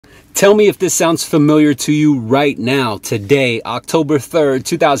Tell me if this sounds familiar to you right now, today, October 3rd,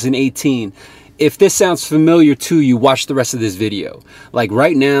 2018. If this sounds familiar to you, watch the rest of this video. Like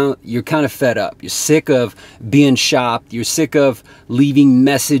right now, you're kind of fed up. You're sick of being shopped. You're sick of leaving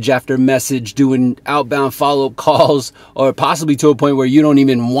message after message, doing outbound follow-up calls, or possibly to a point where you don't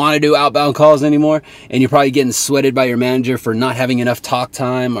even want to do outbound calls anymore. And you're probably getting sweated by your manager for not having enough talk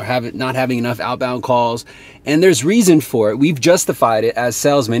time or not having enough outbound calls. And there's reason for it. We've justified it as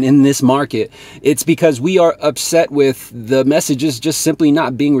salesmen in this market. It's because we are upset with the messages just simply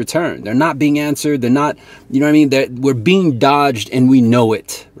not being returned. They're not being answered. They're not, you know what I mean? We're being dodged and we know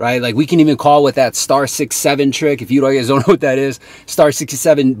it, right? Like we can even call with that *67 trick. If you guys don't know what that is,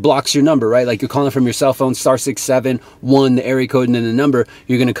 *67 blocks your number, right? Like you're calling from your cell phone, *671, the area code and then the number,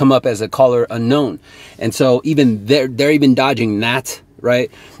 you're going to come up as a caller unknown. And so even they're even dodging that,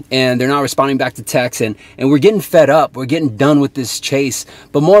 right? And they're not responding back to text, and we're getting fed up. We're getting done with this chase.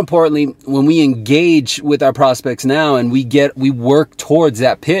 But more importantly, when we engage with our prospects now and we work towards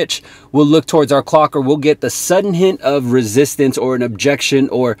that pitch, we'll look towards our clock, or we'll get the sudden hint of resistance or an objection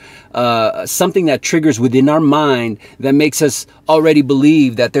or something that triggers within our mind that makes us already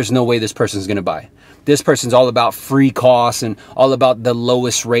believe that there's no way this person's going to buy. This person's all about free costs and all about the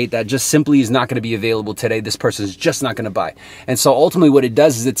lowest rate that just simply is not going to be available today. This person's just not going to buy. And so ultimately what it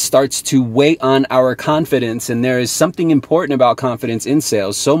does is it starts to weigh on our confidence. And there is something important about confidence in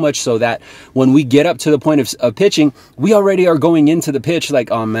sales, so much so that when we get up to the point of pitching, we already are going into the pitch like,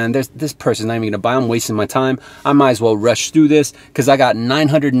 oh man, this person's not even going to buy. I'm wasting my time. I might as well rush through this because I got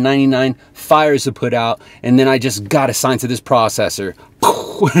 999 fires to put out. And then I just got assigned to this processor.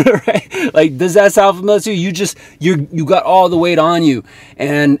 Right? Like, does that sound familiar to you? You got all the weight on you,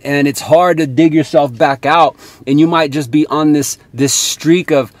 and it's hard to dig yourself back out, and you might just be on this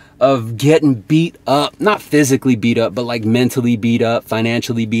streak of getting beat up, not physically beat up, but like mentally beat up,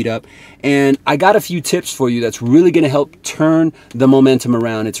 financially beat up. And I got a few tips for you that's really going to help turn the momentum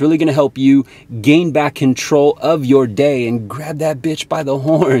around. It's really going to help you gain back control of your day and grab that bitch by the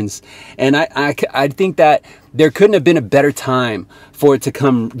horns. And I think that there couldn't have been a better time for it to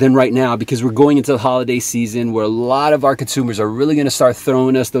come than right now, because we're going into the holiday season where a lot of our consumers are really going to start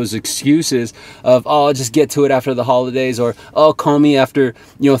throwing us those excuses of, oh, I'll just get to it after the holidays, or, oh, call me after,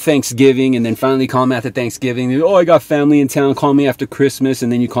 Thanksgiving, and then finally call them after Thanksgiving. Oh, I got family in town, call me after Christmas,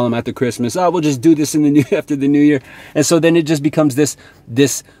 and then you call them after Christmas. Oh, we'll just do this after the New Year. And so then it just becomes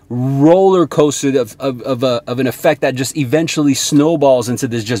this roller coaster of an effect that just eventually snowballs into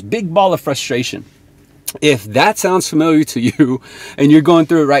this just big ball of frustration. If that sounds familiar to you and you're going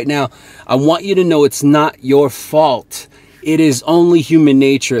through it right now, I want you to know it's not your fault. It is only human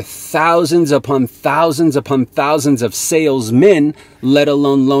nature. Thousands upon thousands upon thousands of salesmen, let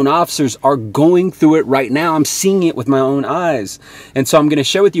alone loan officers, are going through it right now. I'm seeing it with my own eyes. And so I'm going to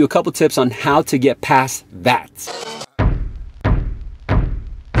share with you a couple tips on how to get past that.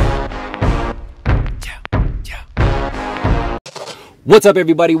 What's up,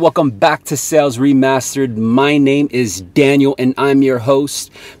 everybody? Welcome back to Sales Remastered. My name is Daniel and I'm your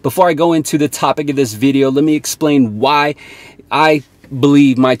host. Before I go into the topic of this video, let me explain why I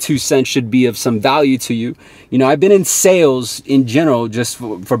believe my 2 cents should be of some value to you. I've been in sales in general just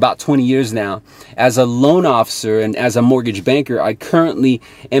for about 20 years now. As a loan officer and as a mortgage banker, I currently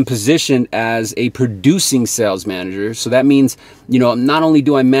am positioned as a producing sales manager. So that means, not only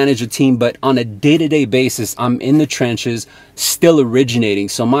do I manage a team, but on a day-to-day basis, I'm in the trenches, still originating.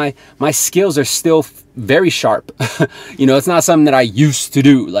 So my skills are still very sharp. It's not something that I used to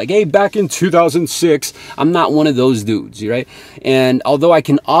do. Like, hey, back in 2006, I'm not one of those dudes, right? And although I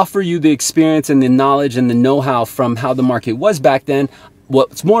can offer you the experience and the knowledge and the know-how from how the market was back then,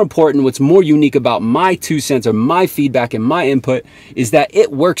 what's more important, what's more unique about my 2 cents or my feedback and my input is that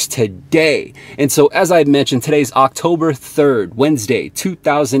it works today. And so, as I mentioned, today's October 3rd, Wednesday,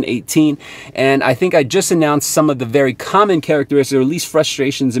 2018. And I think I just announced some of the very common characteristics, or at least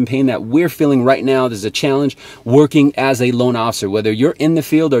frustrations and pain that we're feeling right now. There's a challenge working as a loan officer. Whether you're in the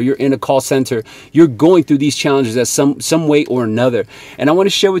field or you're in a call center, you're going through these challenges as some way or another. And I want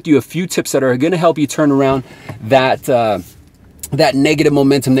to share with you a few tips that are going to help you turn around that negative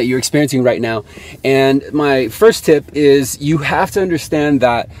momentum that you're experiencing right now. And my first tip is you have to understand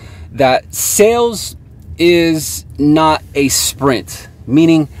that sales is not a sprint,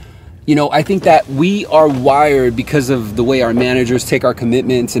 meaning, I think that we are wired because of the way our managers take our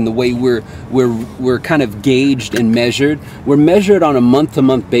commitments and the way we're kind of gauged and measured. We're measured on a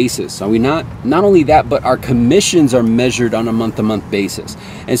month-to-month basis. Are we not? Not only that, but our commissions are measured on a month-to-month basis.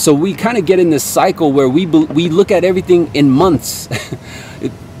 And so we kind of get in this cycle where we look at everything in months.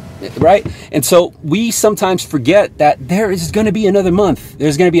 right? And so we sometimes forget that there is going to be another month.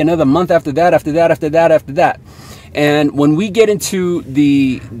 There's going to be another month after that, after that, after that, after that. And when we get into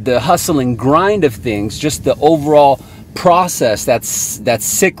the hustle and grind of things, just the overall process, that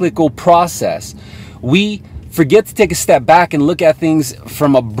cyclical process, we forget to take a step back and look at things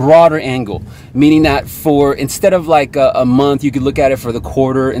from a broader angle, meaning that instead of like a month, you could look at it for the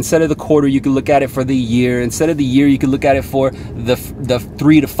quarter. Instead of the quarter, you could look at it for the year. Instead of the year, you could look at it for the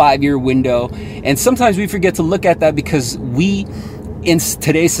 3 to 5 year window. And sometimes we forget to look at that because in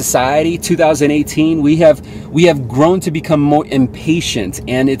today's society, 2018, we have grown to become more impatient,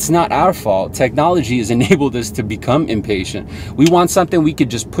 and it's not our fault. Technology has enabled us to become impatient. We want something, we could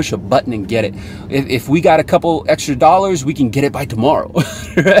just push a button and get it. If we got a couple extra dollars, we can get it by tomorrow,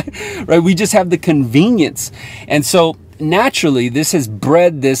 right? We just have the convenience. And so naturally, this has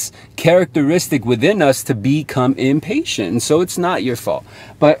bred this characteristic within us to become impatient. And so it's not your fault.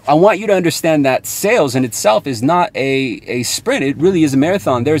 But I want you to understand that sales in itself is not a sprint. It really is a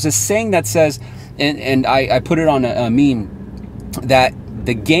marathon. There's a saying that says, and I put it on a meme, that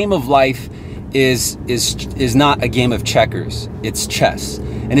the game of life is not a game of checkers, it's chess.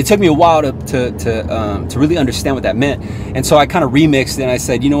 And it took me a while to really understand what that meant. And so I kind of remixed it and I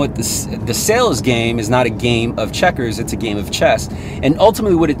said, you know what, the sales game is not a game of checkers, it's a game of chess. And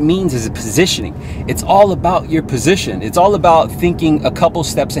ultimately what it means is a positioning. It's all about your position. It's all about thinking a couple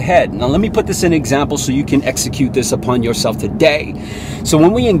steps ahead. Now let me put this in an example so you can execute this upon yourself today. So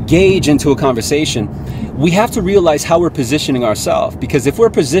when we engage into a conversation, we have to realize how we're positioning ourselves, because if we're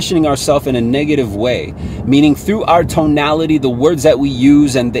positioning ourselves in a negative way, meaning through our tonality, the words that we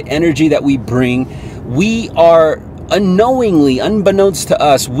use and the energy that we bring, we are unknowingly, unbeknownst to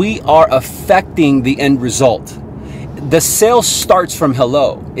us, we are affecting the end result. The sale starts from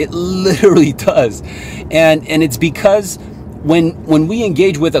hello. It literally does. And it's because when we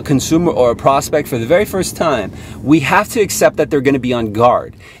engage with a consumer or a prospect for the very first time, we have to accept that they're going to be on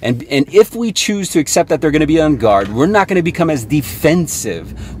guard. And if we choose to accept that they're going to be on guard, we're not going to become as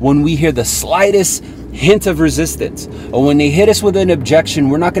defensive when we hear the slightest hint of resistance, or when they hit us with an objection,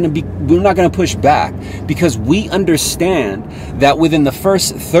 we're not going to push back, because we understand that within the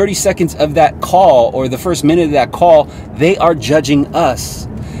first 30 seconds of that call, or the first minute of that call, they are judging us.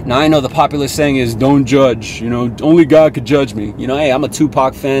 Now, I know the popular saying is, don't judge, only God could judge me. Hey, I'm a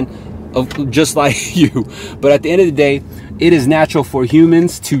Tupac fan, just like you. But at the end of the day, it is natural for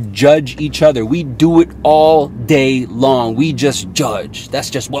humans to judge each other. We do it all day long. We just judge.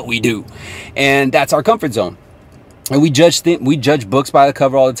 That's just what we do. And that's our comfort zone. And we judge books by the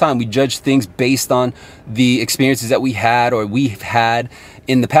cover all the time. We judge things based on the experiences that we had or we've had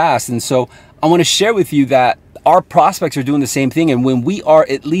in the past. And so I want to share with you that our prospects are doing the same thing. And when we are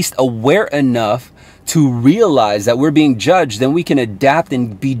at least aware enough to realize that we're being judged, then we can adapt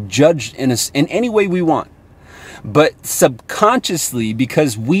and be judged in any way we want. But subconsciously,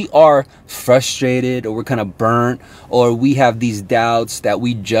 because we are frustrated, or we're kind of burnt, or we have these doubts that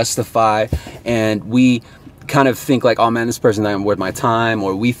we justify, and we kind of think like, oh man, this person's not worth my time,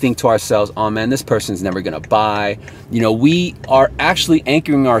 or we think to ourselves, oh man, this person's never gonna buy. We are actually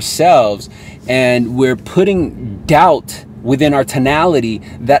anchoring ourselves, and we're putting doubt within our tonality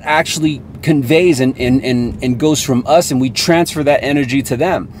that actually conveys and goes from us, and we transfer that energy to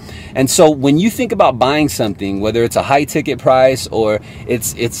them. And so when you think about buying something, whether it's a high ticket price or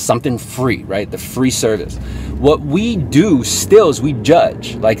it's something free, right? The free service. What we do still is we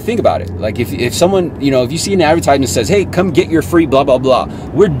judge. Like, think about it. Like if someone, if you see an advertisement that says, hey, come get your free blah, blah, blah,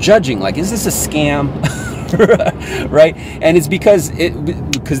 we're judging. Like, is this a scam? Right? And it's because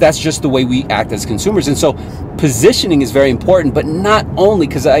that's just the way we act as consumers. And so positioning is very important, but not only,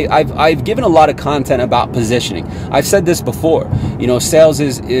 because I've given a lot of content about positioning. I've said this before. Sales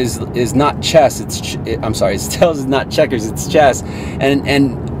is not chess. Sales is not checkers. It's chess.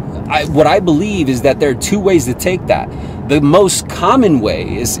 And what I believe is that there are two ways to take that. The most common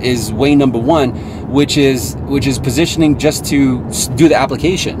way is way number one, which is positioning just to do the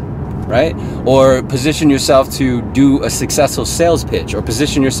application, right? Or position yourself to do a successful sales pitch, or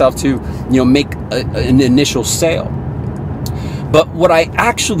position yourself to make an initial sale. But what I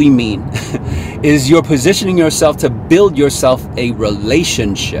actually mean is you're positioning yourself to build yourself a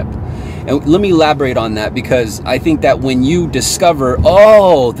relationship. And let me elaborate on that, because I think that when you discover,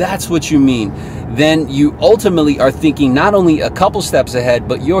 oh, that's what you mean, then you ultimately are thinking not only a couple steps ahead,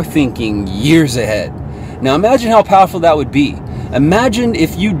 but you're thinking years ahead. Now imagine how powerful that would be. Imagine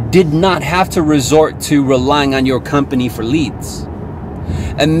if you did not have to resort to relying on your company for leads.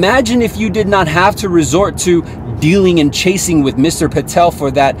 Imagine if you did not have to resort to dealing and chasing with Mr. Patel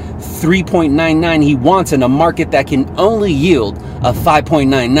for that 3.99 he wants in a market that can only yield a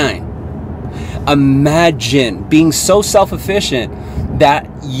 5.99. Imagine being so self-efficient that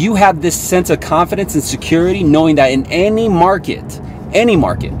you have this sense of confidence and security knowing that in any market,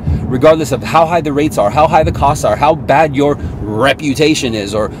 regardless of how high the rates are, how high the costs are, how bad your reputation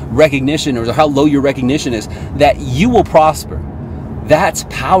is or recognition, or how low your recognition is, that you will prosper. That's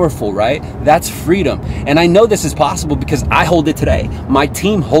powerful, right? That's freedom. And I know this is possible because I hold it today. My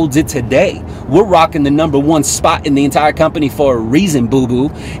team holds it today. We're rocking the #1 spot in the entire company for a reason, boo-boo.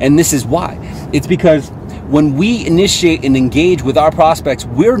 And this is why. It's because when we initiate and engage with our prospects,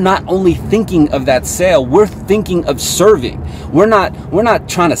 we're not only thinking of that sale, we're thinking of serving. We're not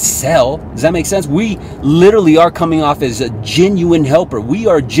trying to sell. Does that make sense? We literally are coming off as a genuine helper. We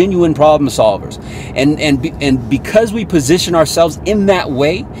are genuine problem solvers. And because we position ourselves in that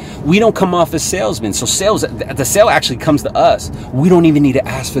way, we don't come off as salesmen. So the sale actually comes to us. We don't even need to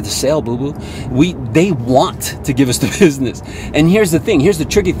ask for the sale, boo-boo. They want to give us the business. And here's the thing, here's the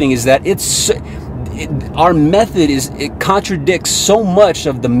tricky thing, is that our method it contradicts so much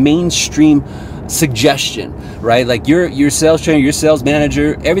of the mainstream suggestion, right? Like your sales trainer, your sales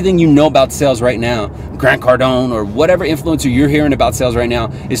manager, everything you know about sales right now, Grant Cardone or whatever influencer you're hearing about sales right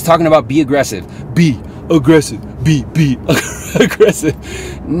now is talking about be aggressive, be aggressive, be aggressive.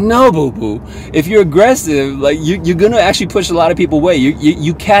 No, boo-boo. If you're aggressive, like you're gonna actually push a lot of people away.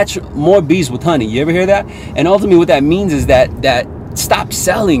 You catch more bees with honey. You ever hear that? And ultimately what that means is that stop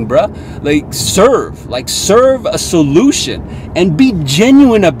selling, bruh. Like serve a solution and be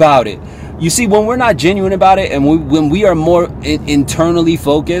genuine about it. You see, when we're not genuine about it and when we are more internally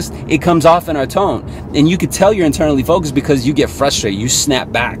focused, it comes off in our tone. And you could tell you're internally focused because you get frustrated. You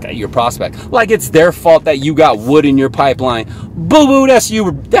snap back at your prospect like it's their fault that you got wood in your pipeline. Boo-boo, that's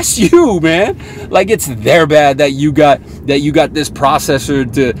you. That's you, man. Like it's their bad that you got this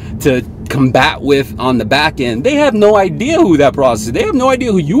processor to combat with on the back end. They have no idea who that process is. They have no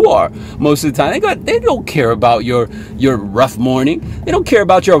idea who you are most of the time. They don't care about your rough morning. They don't care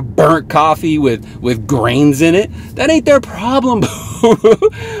about your burnt coffee with grains in it. That ain't their problem.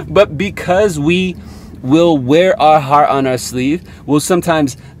 But because we will wear our heart on our sleeve, we'll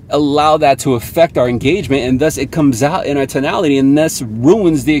sometimes allow that to affect our engagement, and thus it comes out in our tonality and thus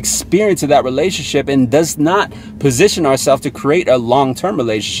ruins the experience of that relationship and does not position ourselves to create a long-term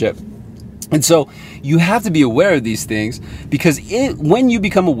relationship. And so you have to be aware of these things, because when you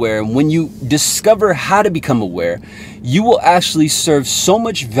become aware and when you discover how to become aware, you will actually serve so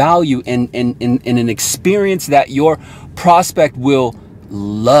much value in an experience that your prospect will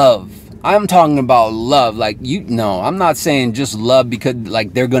love. I'm talking about love. Like, I'm not saying just love because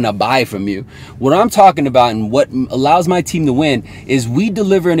like they're going to buy from you. What I'm talking about and what allows my team to win is we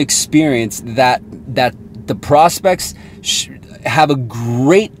deliver an experience that the prospects have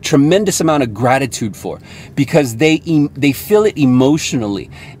a tremendous amount of gratitude for, because they feel it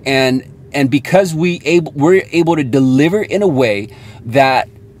emotionally, and because we're able to deliver in a way that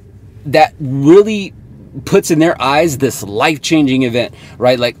really puts in their eyes this life-changing event,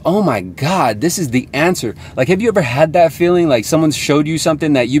 right? Like, oh my God, this is the answer. Like, have you ever had that feeling like someone showed you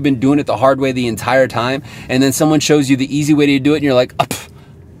something that you've been doing it the hard way the entire time, and then someone shows you the easy way to do it and you're like,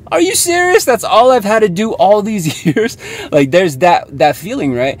 are you serious? That's all I've had to do all these years? Like, there's that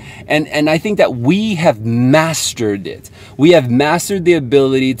feeling, right? And I think that we have mastered it. We have mastered the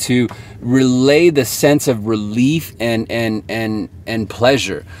ability to relay the sense of relief and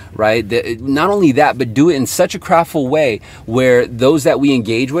pleasure, right? Not only that, but do it in such a craftful way where those that we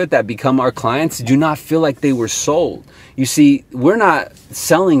engage with, that become our clients, do not feel like they were sold. You see, we're not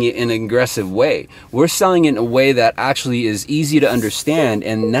selling it in an aggressive way. We're selling it in a way that actually is easy to understand,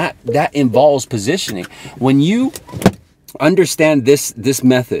 and that involves positioning. When you understand this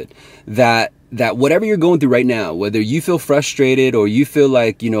method, that whatever you're going through right now, whether you feel frustrated or you feel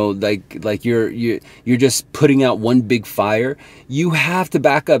like, like you're just putting out one big fire, you have to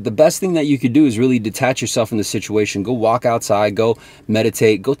back up. The best thing that you could do is really detach yourself from the situation. Go walk outside, go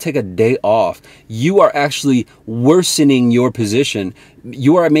meditate, go take a day off. You are actually worsening your position.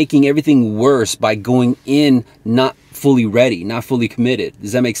 You are making everything worse by going in not fully ready, not fully committed.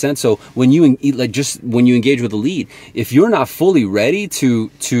 Does that make sense? So when you engage with a lead, if you're not fully ready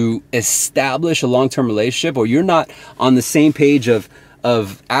to establish a long-term relationship, or you're not on the same page of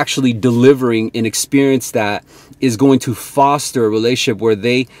actually delivering an experience that is going to foster a relationship where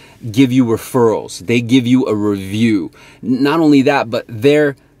they give you referrals, they give you a review. Not only that, but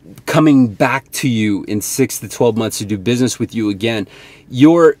they're coming back to you in 6 to 12 months to do business with you again.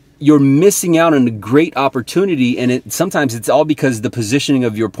 Your you're missing out on a great opportunity. And sometimes it's all because the positioning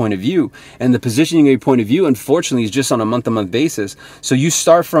of your point of view, and the positioning of your point of view, unfortunately, is just on a month-to-month basis. So you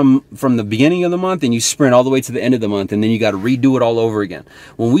start from the beginning of the month and you sprint all the way to the end of the month, and then you got to redo it all over again.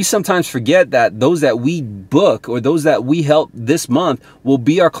 When we sometimes forget that those that we book or those that we help this month will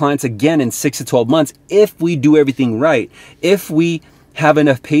be our clients again in 6 to 12 months if we do everything right, if we have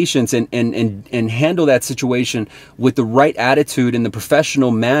enough patience and handle that situation with the right attitude in the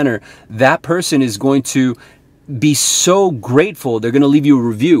professional manner. That person is going to be so grateful. They're going to leave you a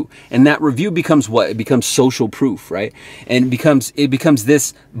review, and that review becomes what? It becomes social proof, right? And it becomes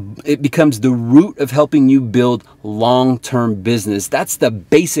the root of helping you build long-term business. That's the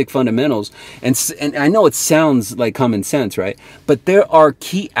basic fundamentals. And I know it sounds like common sense, right? But there are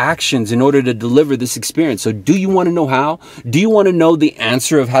key actions in order to deliver this experience. So do you want to know how? Do you want to know the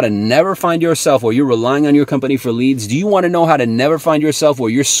answer of how to never find yourself where you're relying on your company for leads? Do you want to know how to never find yourself where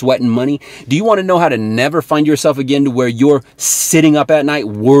you're sweating money? Do you want to know how to never find yourself again to where you're sitting up at night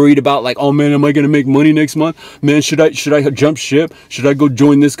worried about, like, oh man, am I going to make money next month? Man, should I jump ship? Should I go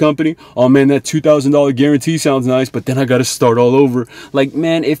join this company? Oh man, that $2,000 guarantee sounds nice, but then I got to start all over. Like,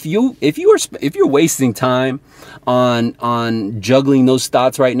 man, if you're wasting time on juggling those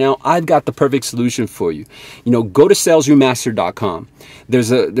thoughts right now, I've got the perfect solution for you. You know, go to SalesRemastered.com.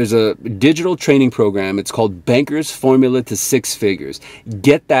 There's a digital training program. It's called Banker's Formula to Six Figures.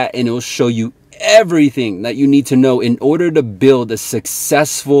 Get that, and it'll show you everything that you need to know in order to build a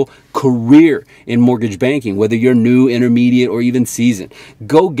successful career in mortgage banking, whether you're new, intermediate, or even seasoned.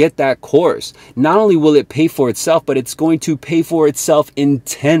 Go get that course. Not only will it pay for itself, but it's going to pay for itself in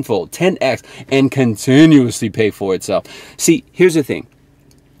tenfold, 10x, and continuously pay for itself. See, here's the thing.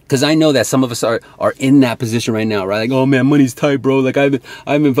 Because I know that some of us are in that position right now, right? Like, oh man, money's tight, bro. Like I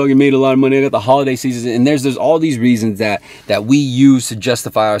haven't fucking made a lot of money. I got the holiday season, and there's all these reasons that we use to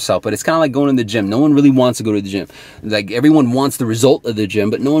justify ourselves. But it's kind of like going to the gym. No one really wants to go to the gym. Like, everyone wants the result of the gym,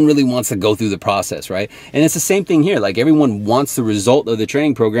 but no one really wants to go through the process, right? And it's the same thing here. Like, everyone wants the result of the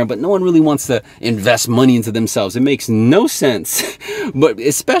training program, but no one really wants to invest money into themselves. It makes no sense. But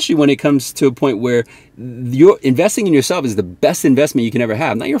especially when it comes to a point where you're investing in yourself is the best investment you can ever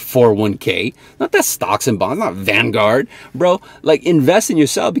have. Not your 401k, not that stocks and bonds, not Vanguard, bro. Like, invest in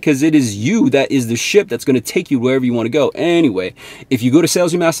yourself, because it is you that is the ship that's going to take you wherever you want to go. Anyway, if you go to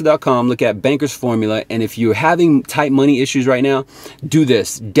SalesRemastered.com, look at Banker's Formula, and if you're having tight money issues right now, do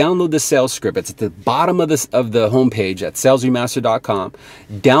this. Download the sales script. It's at the bottom of the homepage at SalesRemastered.com.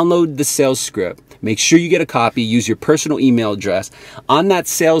 Download the sales script. Make sure you get a copy. Use your personal email address. On that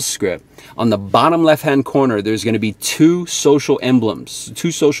sales script, on the bottom left-hand corner, there's going to be two social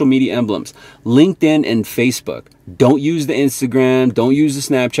media emblems, LinkedIn and Facebook. Don't use the Instagram. Don't use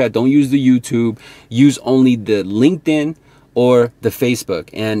the Snapchat. Don't use the YouTube. Use only the LinkedIn or the Facebook.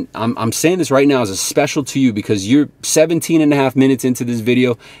 And I'm saying this right now as a special to you, because you're 17.5 minutes into this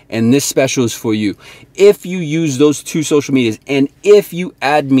video, and this special is for you. If you use those two social medias, and if you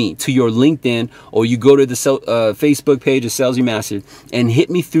add me to your LinkedIn, or you go to the Facebook page of Sales Remastered and hit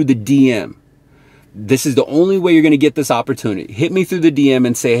me through the DM, this is the only way you're going to get this opportunity. Hit me through the DM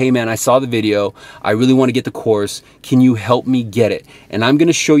and say, hey man, I saw the video. I really want to get the course. Can you help me get it? And I'm going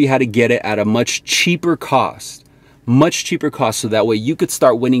to show you how to get it at a much cheaper cost. So that way you could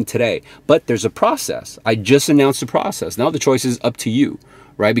start winning today. But there's a process. I just announced the process. Now the choice is up to you,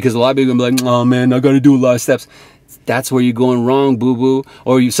 right? Because a lot of people are going to be like, oh man, I got to do a lot of steps. That's where you're going wrong, boo-boo.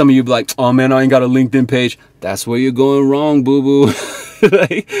 Or some of you be like, oh man, I ain't got a LinkedIn page. That's where you're going wrong, boo-boo.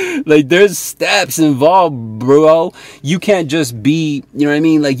 like there's steps involved, bro. You can't just be, you know what I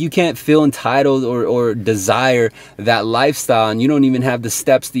mean? Like, you can't feel entitled or desire that lifestyle, and you don't even have the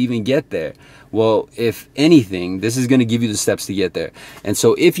steps to even get there. Well, if anything, this is going to give you the steps to get there. And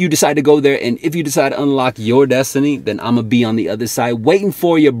so if you decide to go there, and if you decide to unlock your destiny, then I'm going to be on the other side waiting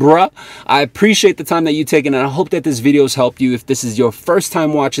for you, bruh. I appreciate the time that you've taken, and I hope that this video has helped you. If this is your first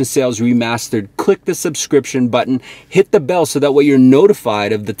time watching Sales Remastered, click the subscription button, hit the bell, so that way you're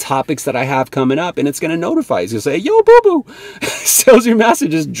notified of the topics that I have coming up, and it's going to notify you. It's going to say, yo, boo-boo, Sales Remastered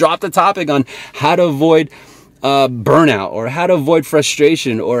just dropped a topic on how to avoid burnout, or how to avoid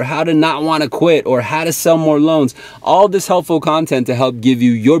frustration, or how to not want to quit, or how to sell more loans. All this helpful content to help give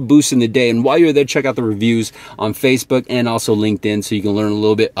you your boost in the day. And while you're there, check out the reviews on Facebook and also LinkedIn, so you can learn a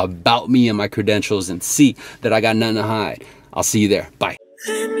little bit about me and my credentials and see that I got nothing to hide. I'll see you there. Bye.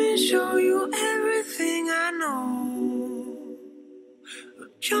 Let me show you everything I know.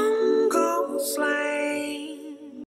 Jungles like